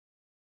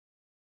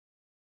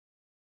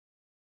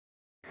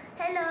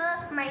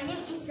Hello, my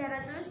name is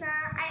Zahratul.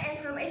 I am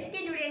from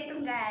SK Durian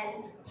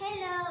Tunggal.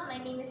 Hello, my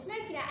name is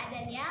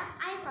Adalia.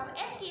 I'm from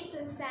SK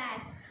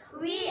Tunsas.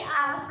 We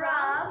are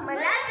from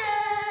Melaka.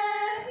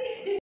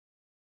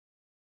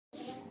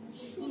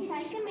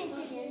 Recycle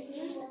materials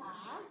used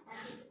are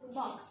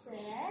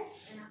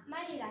boxes,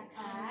 manila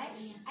card,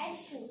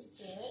 ice cream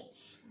stick,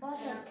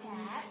 bottle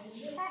cap,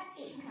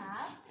 plastic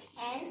cup,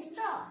 and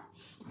straw.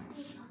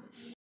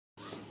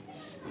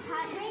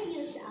 Hardware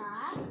used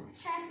are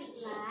traffic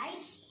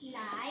light,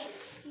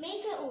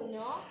 maker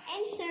uno,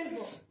 and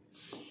servo.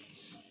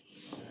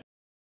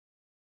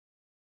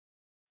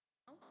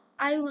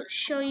 I will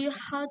show you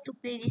how to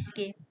play this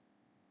game.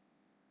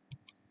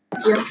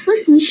 Your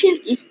first mission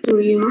is to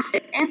remove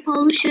the air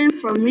pollution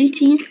from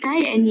reaching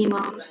sky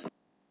animals.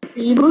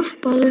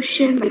 Remove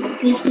pollution by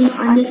clicking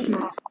on the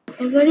smoke.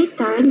 Every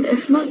time a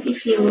smoke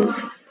is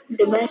removed,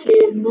 the bus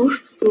will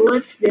move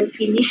towards the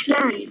finish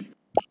line.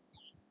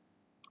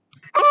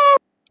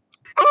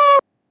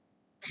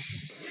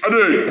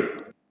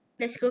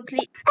 Let's go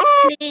click.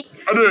 Click.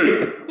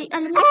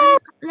 Alamak,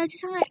 laju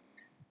sangat.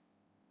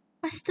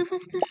 Faster.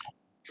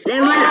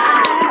 Level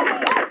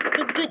up!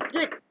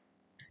 Good.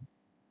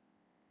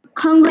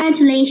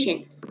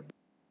 Congratulations!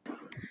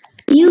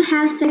 You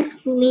have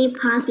successfully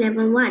passed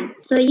level 1,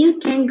 so you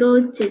can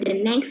go to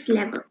the next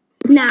level.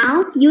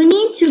 Now, you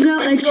need to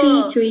grow a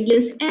tree to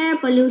reduce air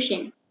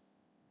pollution.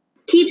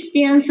 Keep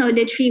still so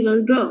the tree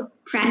will grow.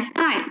 Press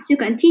start to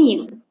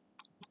continue.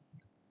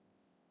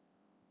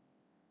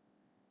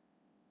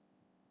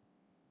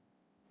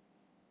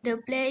 The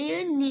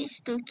player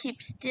needs to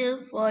keep still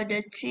for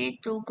the tree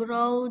to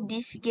grow.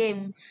 This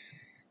game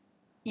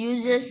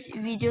uses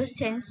video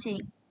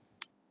sensing.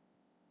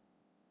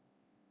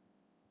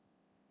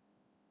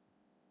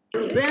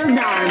 Well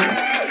done!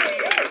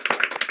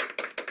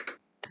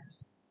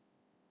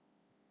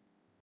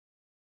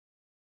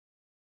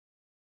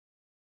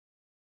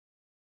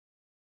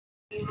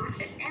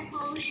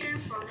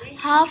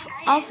 Half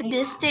of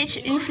the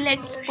stage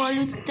reflects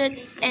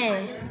polluted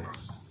air.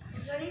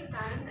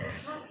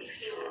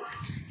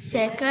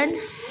 Second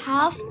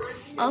half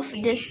of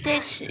the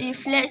stage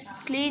reflects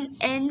clean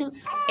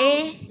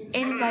air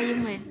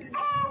environment.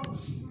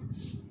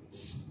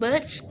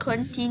 Birds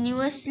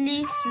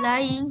continuously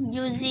flying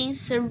using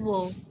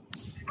servo.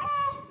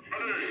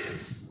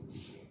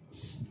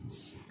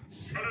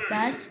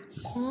 Bus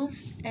move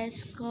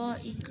as score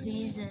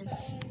increases.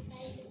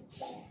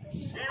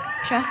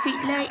 Traffic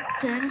light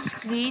turns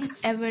green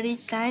every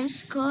time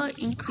score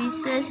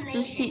increases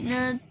to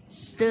signal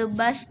the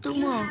bus to move.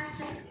 You have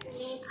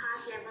successfully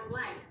passed level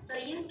 1, so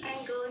you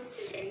can go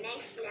to the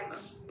next level.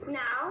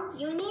 Now,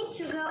 you need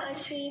to grow a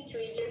tree to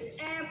reduce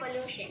air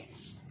pollution.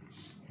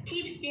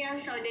 Keep still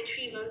so the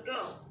tree will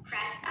grow.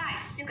 Press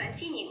start to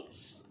continue.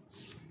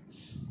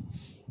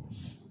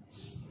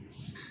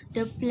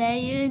 The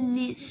player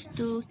needs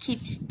to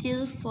keep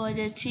still for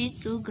the tree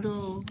to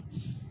grow.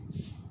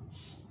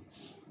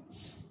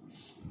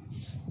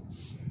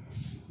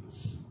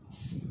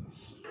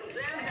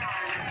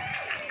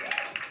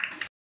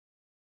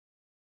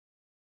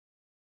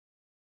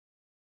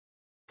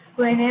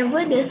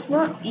 Whenever the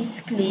smoke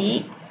is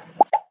clicked,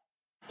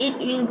 it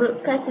will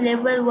broadcast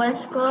level 1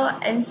 score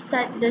and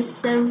start the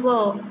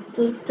servo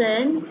to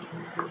turn.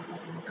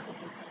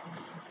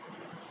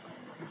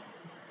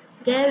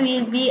 There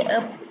will be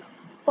a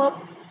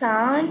pop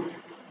sound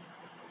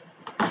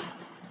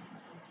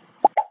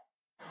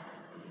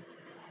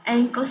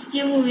and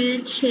costume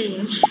will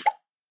change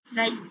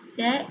like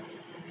that,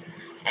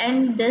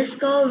 and the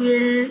score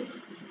will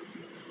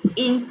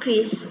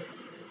increase.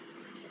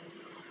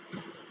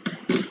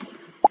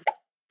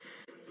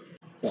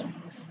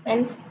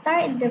 When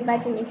start the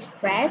button is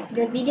pressed,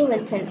 the video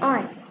will turn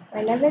on.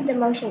 Whenever the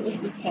motion is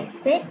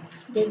detected,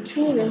 the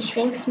tree will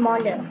shrink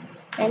smaller.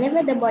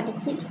 Whenever the body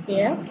keeps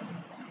still,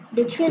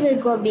 the tree will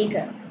grow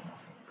bigger.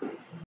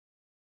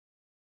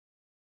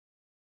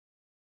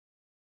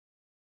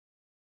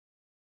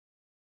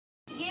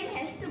 This game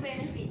has two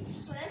benefits.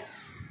 First,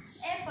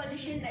 air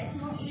pollution like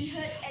smoke will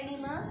hurt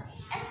animals,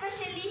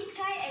 especially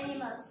sky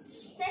animals.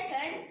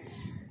 Second,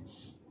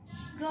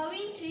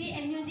 growing tree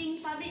and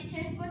using public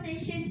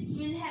transportation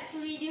will help to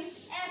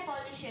reduce air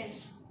pollution.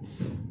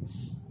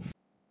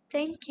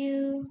 Thank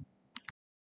you.